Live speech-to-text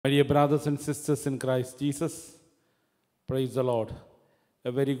My dear brothers and sisters in Christ Jesus, praise the Lord.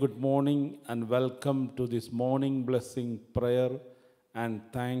 A very good morning and welcome to this morning blessing prayer and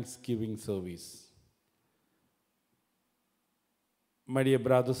thanksgiving service. My dear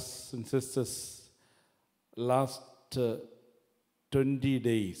brothers and sisters, last 20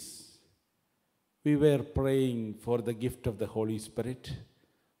 days we were praying for the gift of the Holy Spirit,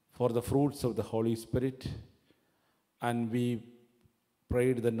 for the fruits of the Holy Spirit, and we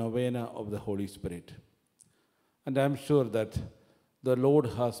prayed the novena of the Holy Spirit. And I'm sure that the Lord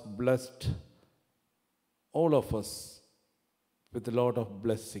has blessed all of us with a lot of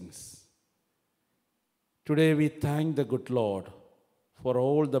blessings. Today we thank the good Lord for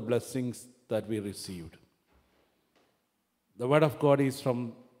all the blessings that we received. The word of God is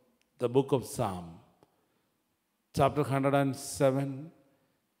from the book of Psalm, chapter 107,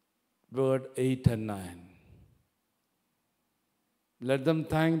 word 8 and 9. Let them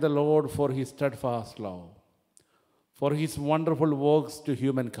thank the Lord for his steadfast love, for his wonderful works to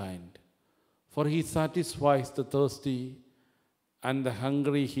humankind. For he satisfies the thirsty, and the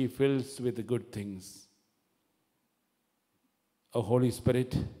hungry he fills with good things. O Holy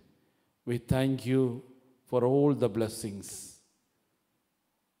Spirit, we thank you for all the blessings.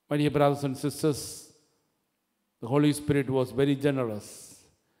 My dear brothers and sisters, the Holy Spirit was very generous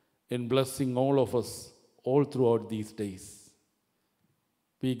in blessing all of us all throughout these days.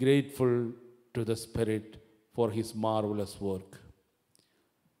 Be grateful to the Spirit for his marvelous work.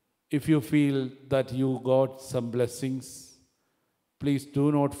 If you feel that you got some blessings, please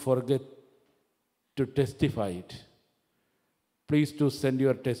do not forget to testify it. Please do send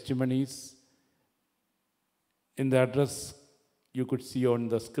your testimonies in the address you could see on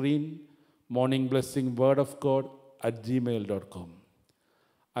the screen, morningblessingwordofgod@gmail.com.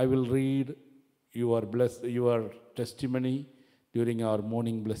 I will read your testimony during our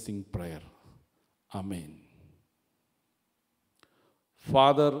morning blessing prayer. Amen.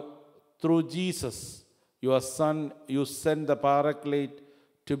 Father, through Jesus, your Son, you sent the Paraclete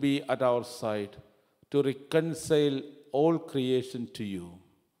to be at our side, to reconcile all creation to you.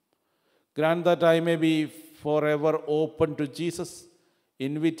 Grant that I may be forever open to Jesus'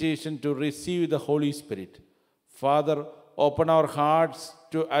 invitation to receive the Holy Spirit. Father, open our hearts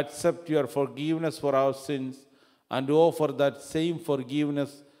to accept your forgiveness for our sins and offer that same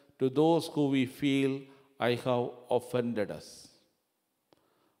forgiveness to those who we feel I have offended us.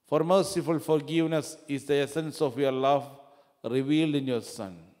 For merciful forgiveness is the essence of your love revealed in your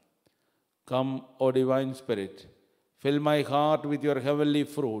Son. Come, O Divine Spirit, fill my heart with your heavenly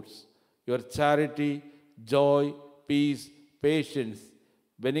fruits, your charity, joy, peace, patience,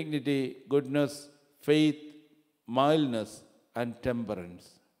 benignity, goodness, faith, mildness, and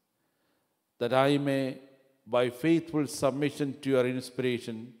temperance, that I may, by faithful submission to your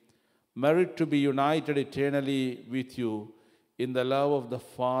inspiration, merit to be united eternally with you in the love of the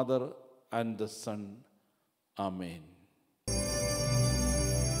Father and the Son. Amen.